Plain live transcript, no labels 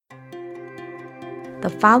The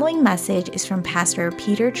following message is from Pastor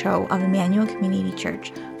Peter Cho of Emmanuel Community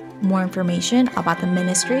Church. More information about the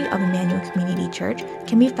ministry of Emmanuel Community Church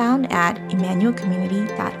can be found at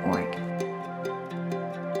emmanuelcommunity.org.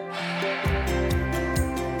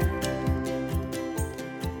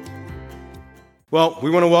 Well, we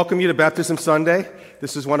want to welcome you to Baptism Sunday.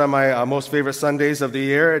 This is one of my most favorite Sundays of the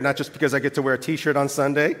year, not just because I get to wear a t-shirt on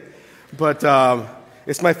Sunday, but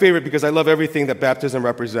it's my favorite because I love everything that baptism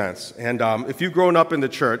represents. And if you've grown up in the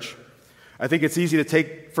church, I think it's easy to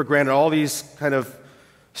take for granted all these kind of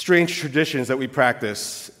strange traditions that we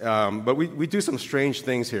practice, but we do some strange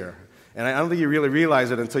things here. And I don't think you really realize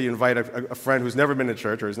it until you invite a friend who's never been to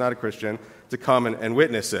church or is not a Christian to come and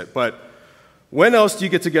witness it. But when else do you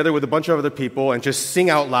get together with a bunch of other people and just sing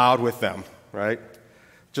out loud with them, right?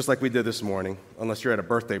 Just like we did this morning, unless you're at a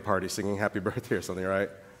birthday party singing happy birthday or something, right?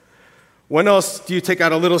 When else do you take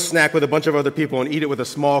out a little snack with a bunch of other people and eat it with a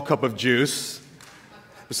small cup of juice?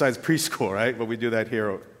 Besides preschool, right? But we do that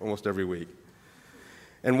here almost every week.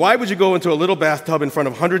 And why would you go into a little bathtub in front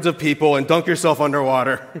of hundreds of people and dunk yourself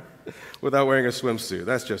underwater without wearing a swimsuit?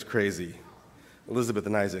 That's just crazy. Elizabeth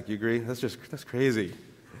and Isaac, you agree? That's crazy.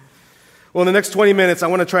 Well, in the next 20 minutes, I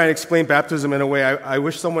want to try and explain baptism in a way I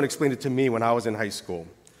wish someone explained it to me when I was in high school.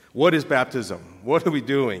 What is baptism? What are we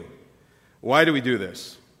doing? Why do we do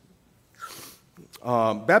this?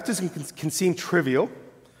 Baptism can seem trivial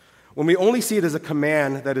when we only see it as a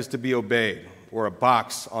command that is to be obeyed, or a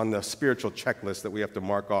box on the spiritual checklist that we have to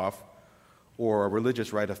mark off, or a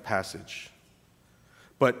religious rite of passage.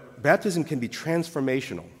 But baptism can be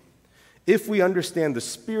transformational if we understand the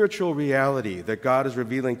spiritual reality that God is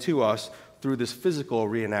revealing to us through this physical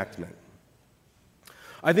reenactment.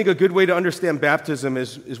 I think a good way to understand baptism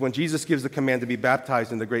is when Jesus gives the command to be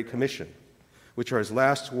baptized in the Great Commission, which are his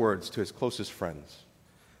last words to his closest friends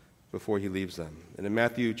before he leaves them. And in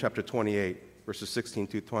Matthew chapter 28, verses 16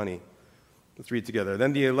 through 20, let's read together.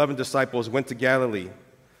 Then the 11 disciples went to Galilee,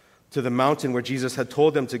 to the mountain where Jesus had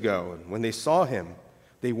told them to go. And when they saw him,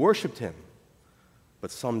 they worshipped him,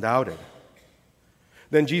 but some doubted.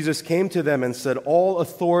 Then Jesus came to them and said, "All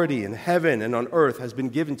authority in heaven and on earth has been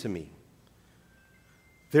given to me.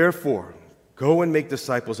 Therefore, go and make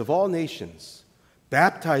disciples of all nations,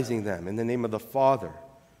 baptizing them in the name of the Father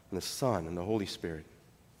and the Son and the Holy Spirit,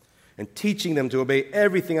 and teaching them to obey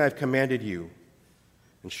everything I've commanded you.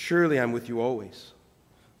 And surely I'm with you always,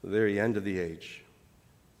 to the very end of the age."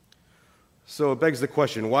 So it begs the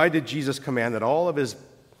question, why did Jesus command that all of his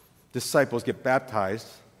disciples get baptized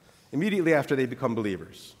immediately after they become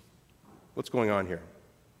believers? What's going on here?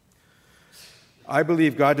 I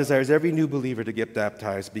believe God desires every new believer to get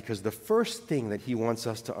baptized because the first thing that he wants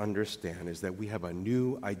us to understand is that we have a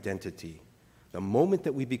new identity. The moment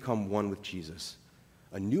that we become one with Jesus,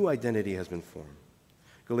 a new identity has been formed.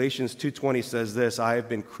 Galatians 2:20 says this, "I have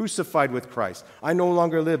been crucified with Christ. I no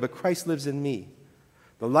longer live, but Christ lives in me.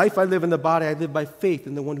 The life I live in the body, I live by faith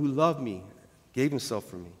in the one who loved me, gave himself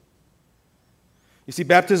for me." You see,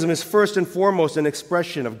 baptism is first and foremost an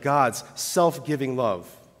expression of God's self-giving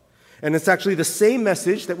love. And it's actually the same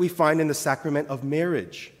message that we find in the sacrament of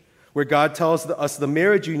marriage, where God tells us the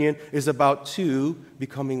marriage union is about two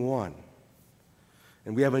becoming one.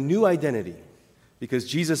 And we have a new identity because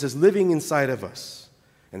Jesus is living inside of us.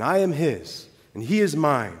 And I am his, and he is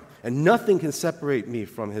mine, and nothing can separate me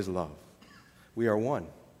from his love. We are one,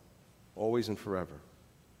 always and forever.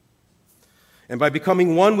 And by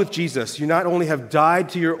becoming one with Jesus, you not only have died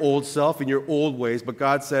to your old self and your old ways, but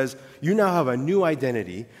God says you now have a new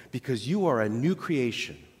identity because you are a new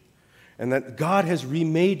creation, and that God has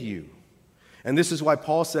remade you. And this is why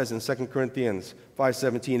Paul says in 2 Corinthians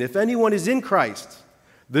 5:17, "If anyone is in Christ,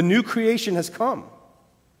 the new creation has come.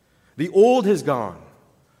 The old has gone.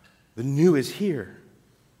 The new is here."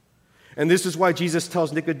 And this is why Jesus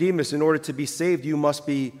tells Nicodemus, in order to be saved, you must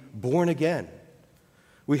be born again.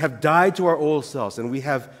 We have died to our old selves, and we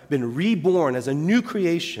have been reborn as a new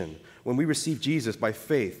creation when we receive Jesus by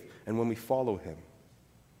faith and when we follow him.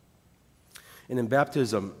 And in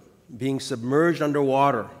baptism, being submerged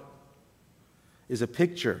underwater is a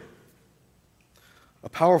picture, a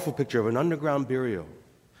powerful picture of an underground burial.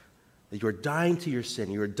 That you're dying to your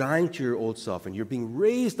sin, you're dying to your old self, and you're being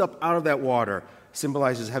raised up out of that water,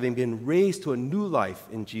 symbolizes having been raised to a new life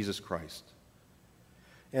in Jesus Christ.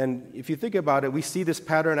 And if you think about it, we see this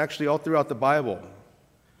pattern actually all throughout the Bible.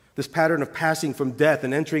 This pattern of passing from death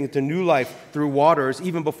and entering into new life through waters,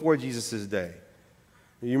 even before Jesus' day.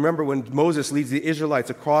 You remember when Moses leads the Israelites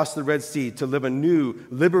across the Red Sea to live a new,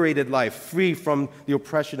 liberated life, free from the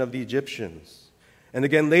oppression of the Egyptians. And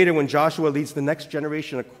again later when Joshua leads the next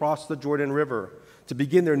generation across the Jordan River to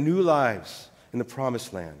begin their new lives in the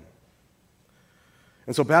Promised Land.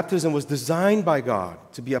 And so baptism was designed by God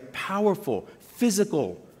to be a powerful,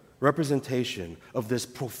 physical representation of this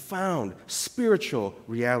profound spiritual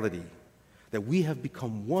reality that we have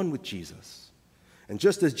become one with Jesus. And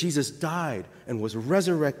just as Jesus died and was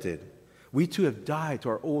resurrected, we too have died to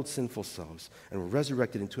our old sinful selves and were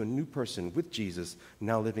resurrected into a new person with Jesus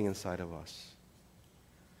now living inside of us.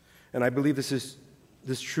 And I believe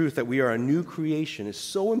this truth that we are a new creation is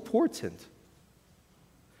so important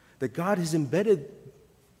that God has embedded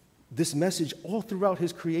this message all throughout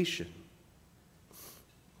his creation.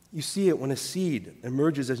 You see it when a seed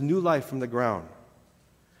emerges as new life from the ground.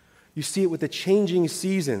 You see it with the changing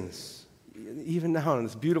seasons. Even now on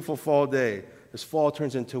this beautiful fall day, this fall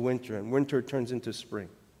turns into winter and winter turns into spring.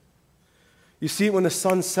 You see it when the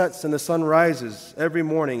sun sets and the sun rises every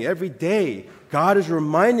morning, every day. God is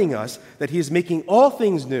reminding us that he is making all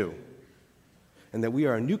things new and that we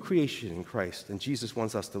are a new creation in Christ, and Jesus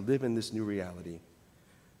wants us to live in this new reality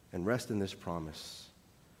and rest in this promise.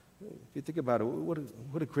 If you think about it,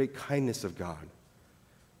 what a great kindness of God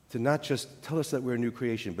to not just tell us that we're a new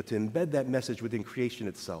creation, but to embed that message within creation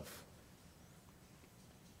itself.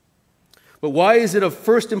 But why is it of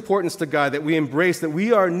first importance to God that we embrace that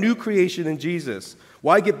we are a new creation in Jesus?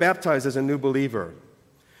 Why get baptized as a new believer?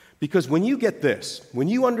 Because when you get this, when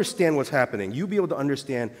you understand what's happening, you'll be able to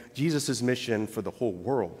understand Jesus' mission for the whole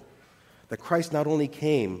world. That Christ not only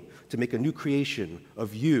came to make a new creation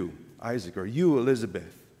of you, Isaac, or you,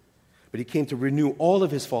 Elizabeth, but he came to renew all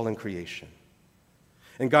of his fallen creation.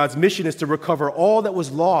 And God's mission is to recover all that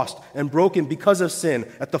was lost and broken because of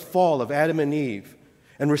sin at the fall of Adam and Eve,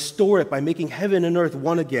 and restore it by making heaven and earth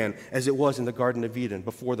one again as it was in the Garden of Eden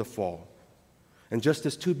before the fall. And just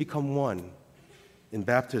as two become one in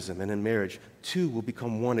baptism and in marriage, two will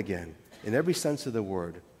become one again in every sense of the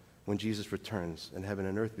word when Jesus returns and heaven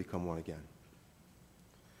and earth become one again.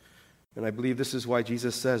 And I believe this is why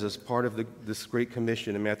Jesus says, as part of this great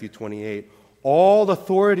commission in Matthew 28, all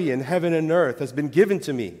authority in heaven and earth has been given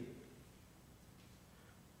to me.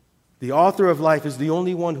 The author of life is the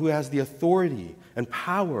only one who has the authority and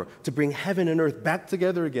power to bring heaven and earth back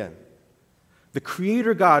together again. The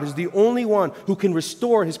Creator God is the only one who can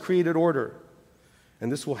restore his created order.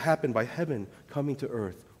 And this will happen by heaven coming to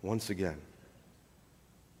earth once again.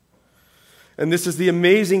 And this is the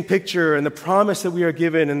amazing picture and the promise that we are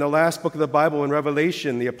given in the last book of the Bible in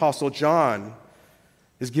Revelation. The Apostle John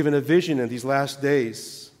is given a vision in these last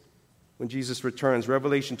days when Jesus returns.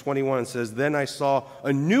 Revelation 21 says, "Then I saw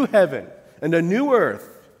a new heaven and a new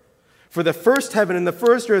earth, for the first heaven and the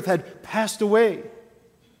first earth had passed away,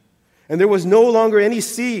 and there was no longer any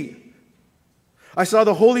sea. I saw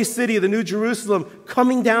the holy city, the New Jerusalem,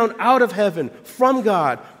 coming down out of heaven from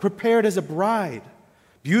God, prepared as a bride,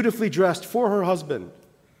 beautifully dressed for her husband.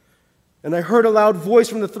 And I heard a loud voice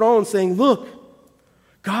from the throne saying, 'Look,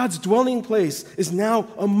 God's dwelling place is now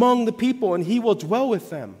among the people, and he will dwell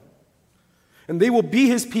with them. And they will be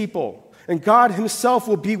his people, and God himself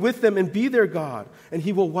will be with them and be their God, and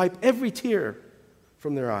he will wipe every tear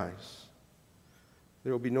from their eyes.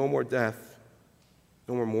 There will be no more death,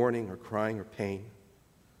 no more mourning or crying or pain,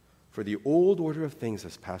 for the old order of things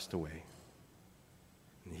has passed away.'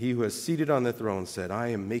 And he who is seated on the throne said, 'I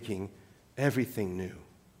am making everything new.'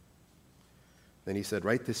 Then he said,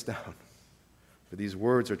 'Write this down, for these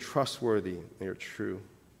words are trustworthy, they are true.'"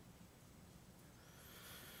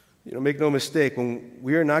 Make no mistake,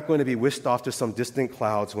 we are not going to be whisked off to some distant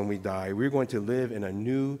clouds when we die. We're going to live in a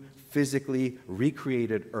new, physically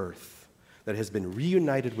recreated earth that has been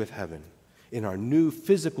reunited with heaven in our new,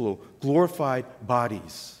 physical, glorified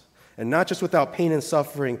bodies. And not just without pain and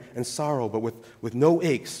suffering and sorrow, but with no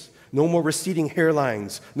aches, no more receding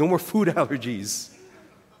hairlines, no more food allergies.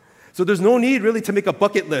 So there's no need really to make a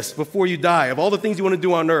bucket list before you die of all the things you want to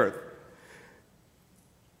do on earth.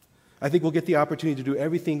 I think we'll get the opportunity to do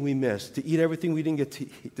everything we missed, to eat everything we didn't get to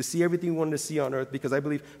eat, to see everything we wanted to see on earth, because I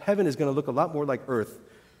believe heaven is going to look a lot more like earth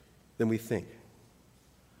than we think.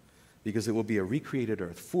 Because it will be a recreated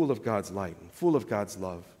earth, full of God's light, and full of God's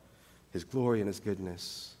love, his glory and his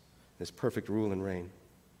goodness, his perfect rule and reign.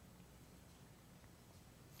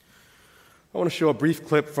 I want to show a brief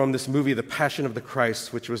clip from this movie, The Passion of the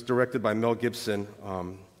Christ, which was directed by Mel Gibson.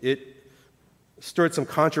 It stirred some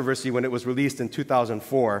controversy when it was released in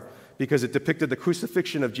 2004 because it depicted the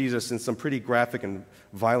crucifixion of Jesus in some pretty graphic and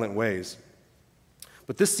violent ways.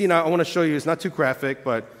 But this scene I want to show you is not too graphic,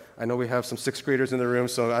 but I know we have some sixth graders in the room,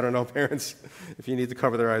 so I don't know, parents, if you need to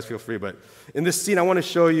cover their eyes, feel free. But in this scene, I want to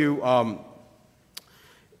show you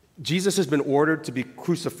Jesus has been ordered to be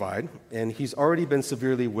crucified, and he's already been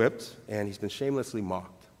severely whipped, and he's been shamelessly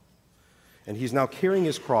mocked. And he's now carrying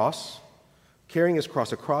his cross, carrying his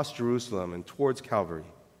cross across Jerusalem and towards Calvary.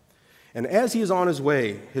 And as he is on his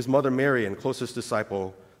way, his mother Mary and closest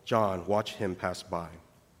disciple John watch him pass by.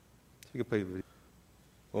 You can play the video.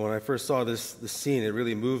 Well, when I first saw this scene, it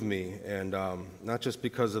really moved me, and not just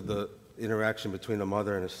because of the interaction between the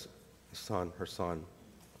mother and her son,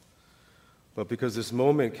 but because this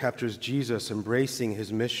moment captures Jesus embracing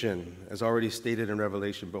his mission, as already stated in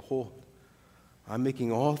Revelation. Behold, I'm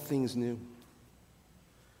making all things new.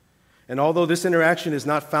 And although this interaction is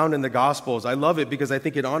not found in the Gospels, I love it because I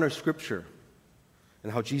think it honors Scripture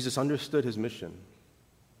and how Jesus understood his mission.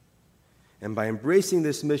 And by embracing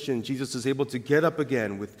this mission, Jesus is able to get up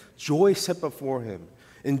again with joy set before him,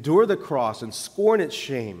 endure the cross and scorn its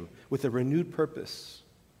shame with a renewed purpose,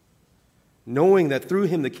 knowing that through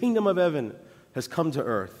him the kingdom of heaven has come to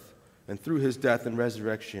earth, and through his death and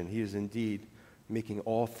resurrection, he is indeed making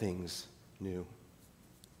all things new.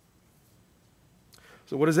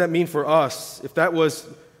 So what does that mean for us? If that was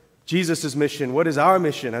Jesus' mission, what is our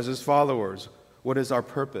mission as his followers? What is our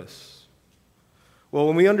purpose? Well,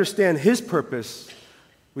 when we understand his purpose,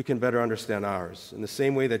 we can better understand ours. In the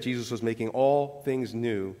same way that Jesus was making all things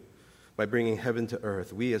new by bringing heaven to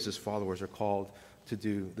earth, we as his followers are called to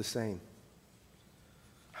do the same.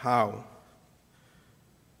 How?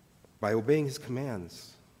 By obeying his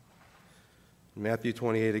commands. In Matthew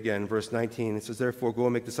 28 again, verse 19, it says, "Therefore go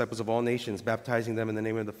and make disciples of all nations, baptizing them in the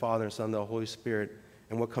name of the Father and Son and the Holy Spirit."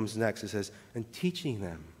 And what comes next? It says, "And teaching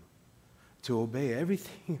them to obey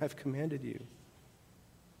everything I've commanded you."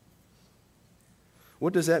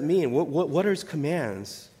 What does that mean? What are his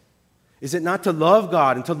commands? Is it not to love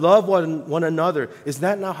God and to love one another? Is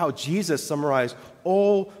that not how Jesus summarized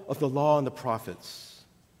all of the law and the prophets?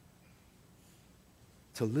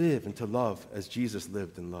 To live and to love as Jesus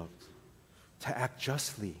lived and loved. To act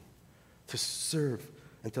justly, to serve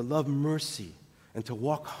and to love mercy, and to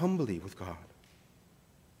walk humbly with God.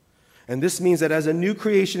 And this means that as a new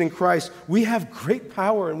creation in Christ, we have great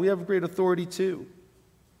power and we have great authority too.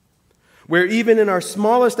 Where even in our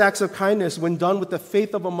smallest acts of kindness, when done with the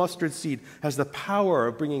faith of a mustard seed, has the power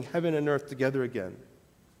of bringing heaven and earth together again.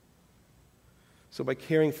 So by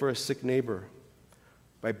caring for a sick neighbor,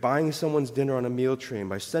 by buying someone's dinner on a meal train,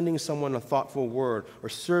 by sending someone a thoughtful word, or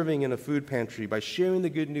serving in a food pantry, by sharing the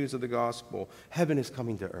good news of the gospel, heaven is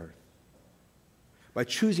coming to earth. By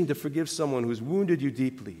choosing to forgive someone who's wounded you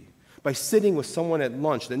deeply, by sitting with someone at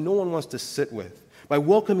lunch that no one wants to sit with, by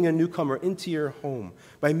welcoming a newcomer into your home,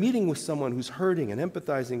 by meeting with someone who's hurting and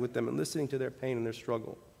empathizing with them and listening to their pain and their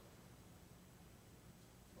struggle.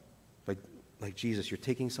 Like Jesus, you're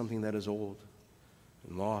taking something that is old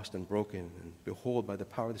and lost and broken, and behold, by the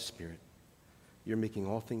power of the Spirit, you're making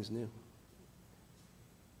all things new.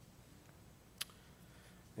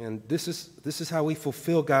 And this is how we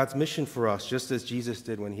fulfill God's mission for us, just as Jesus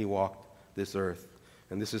did when he walked this earth.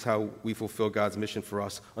 And this is how we fulfill God's mission for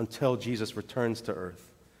us until Jesus returns to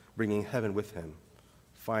earth, bringing heaven with him,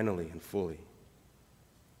 finally and fully.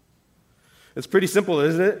 It's pretty simple,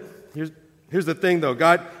 isn't it? Here's the thing, though.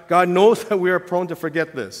 God knows that we are prone to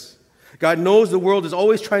forget this. God knows the world is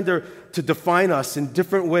always trying to define us in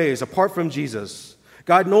different ways, apart from Jesus.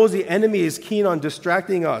 God knows the enemy is keen on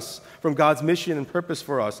distracting us from God's mission and purpose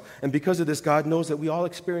for us. And because of this, God knows that we all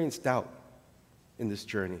experience doubt in this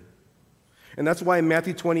journey. And that's why in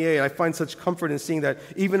Matthew 28, I find such comfort in seeing that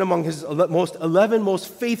even among his 11 most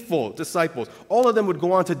faithful disciples, all of them would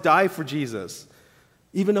go on to die for Jesus.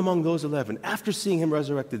 Even among those 11, after seeing him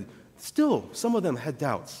resurrected, still, some of them had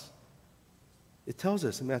doubts. It tells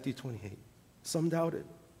us in Matthew 28, some doubted.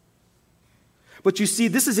 But you see,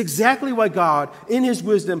 this is exactly why God, in his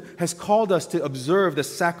wisdom, has called us to observe the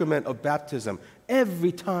sacrament of baptism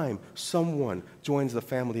every time someone joins the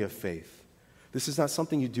family of faith. This is not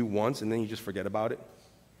something you do once and then you just forget about it.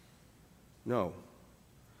 No.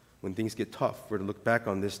 When things get tough, we're to look back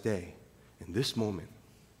on this day, in this moment,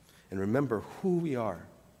 and remember who we are.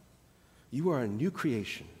 You are a new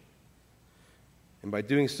creation. And by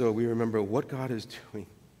doing so, we remember what God is doing.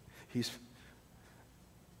 He's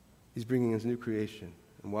bringing us new creation.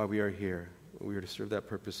 And while we are here, we are to serve that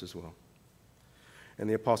purpose as well. And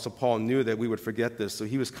the Apostle Paul knew that we would forget this, so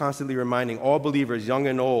he was constantly reminding all believers, young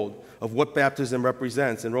and old, of what baptism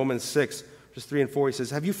represents. In Romans 6, verses 3 and 4, he says,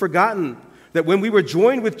 "Have you forgotten that when we were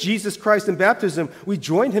joined with Jesus Christ in baptism, we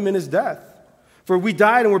joined him in his death? For we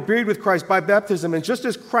died and were buried with Christ by baptism, and just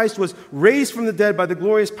as Christ was raised from the dead by the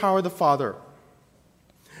glorious power of the Father,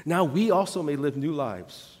 now we also may live new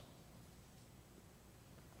lives."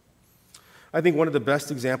 I think one of the best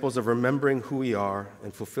examples of remembering who we are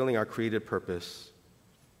and fulfilling our created purpose,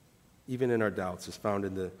 even in our doubts, is found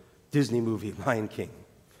in the Disney movie Lion King.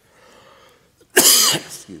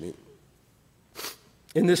 Excuse me.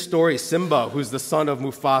 In this story, Simba, who's the son of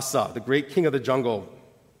Mufasa, the great king of the jungle,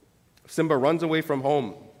 Simba runs away from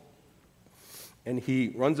home. And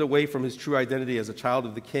he runs away from his true identity as a child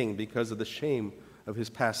of the king because of the shame of his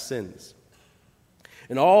past sins.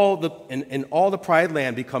 And all the Pride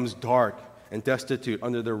Land becomes dark and destitute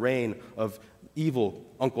under the reign of evil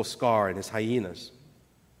Uncle Scar and his hyenas.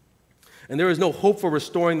 And there is no hope for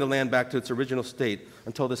restoring the land back to its original state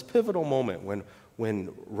until this pivotal moment when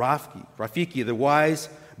Rafiki, the wise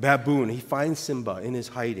baboon, he finds Simba in his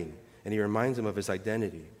hiding, and he reminds him of his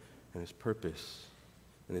identity and his purpose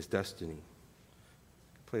and his destiny.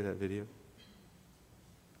 Play that video.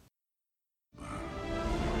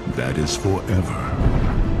 That is forever.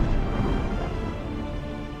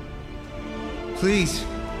 Please,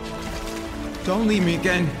 don't leave me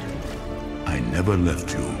again. I never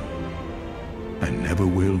left you. I never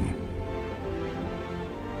will.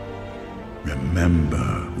 Remember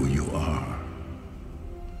who you are.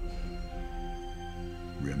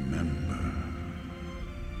 Remember.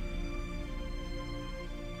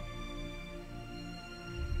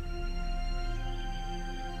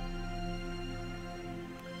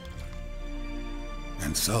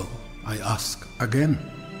 And so, I ask again,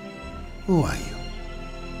 who are you?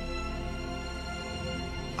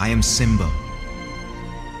 I am Simba,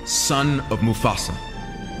 son of Mufasa.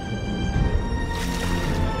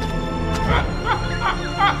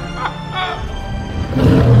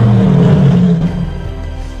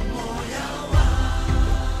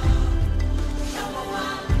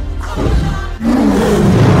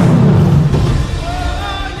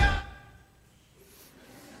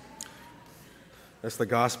 That's the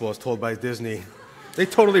gospel as told by Disney. They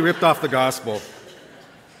totally ripped off the gospel.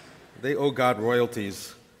 They owe God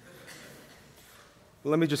royalties.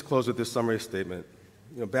 Let me just close with this summary statement.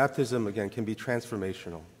 Baptism, again, can be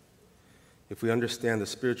transformational if we understand the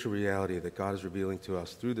spiritual reality that God is revealing to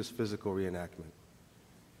us through this physical reenactment.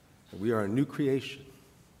 That we are a new creation,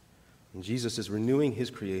 and Jesus is renewing his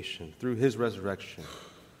creation through his resurrection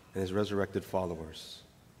and his resurrected followers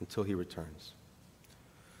until he returns.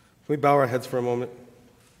 Can we bow our heads for a moment?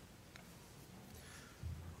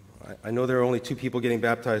 I know there are only 2 people getting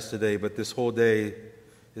baptized today, but this whole day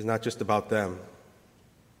is not just about them.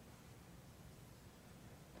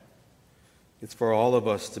 It's for all of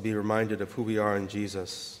us to be reminded of who we are in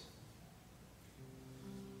Jesus.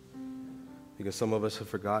 Because some of us have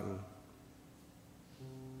forgotten.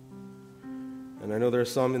 And I know there are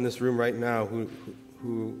some in this room right now who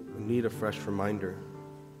need a fresh reminder.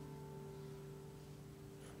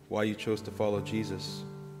 Why you chose to follow Jesus,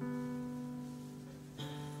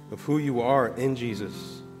 of who you are in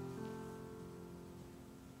Jesus,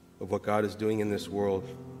 of what God is doing in this world,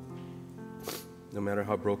 no matter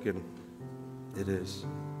how broken it is,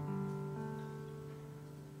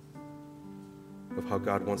 of how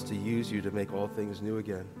God wants to use you to make all things new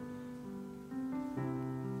again.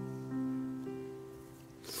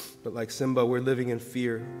 But like Simba, we're living in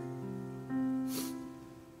fear.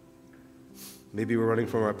 Maybe we're running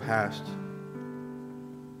from our past.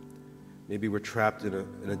 Maybe we're trapped in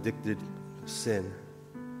an addicted sin.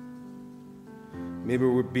 Maybe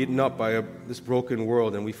we're beaten up by this broken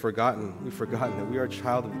world and we've forgotten that we are a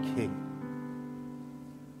child of the King.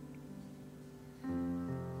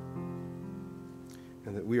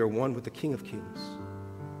 And that we are one with the King of Kings.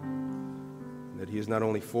 And that he is not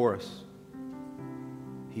only for us,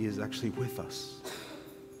 he is actually with us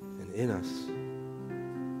and in us.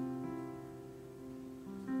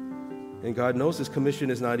 And God knows his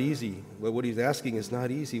commission is not easy, but what he's asking is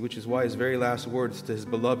not easy, which is why his very last words to his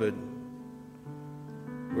beloved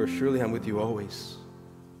were, surely I'm with you always,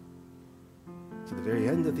 to the very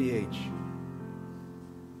end of the age.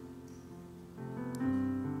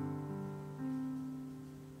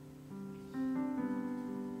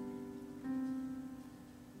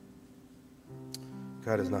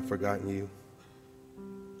 God has not forgotten you.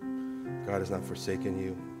 God has not forsaken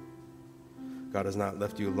you. God has not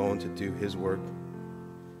left you alone to do his work.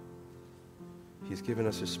 He's given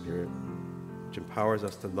us his Spirit, which empowers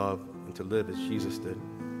us to love and to live as Jesus did.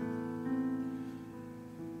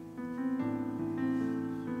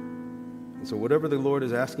 And so whatever the Lord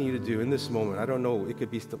is asking you to do in this moment, I don't know, it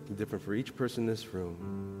could be something different for each person in this room.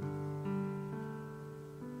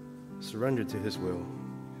 Surrender to his will.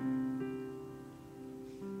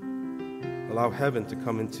 Allow heaven to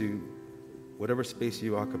come into whatever space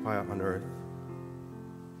you occupy on earth.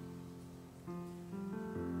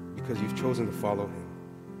 Because you've chosen to follow him.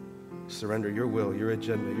 Surrender your will, your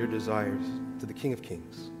agenda, your desires to the King of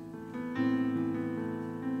Kings.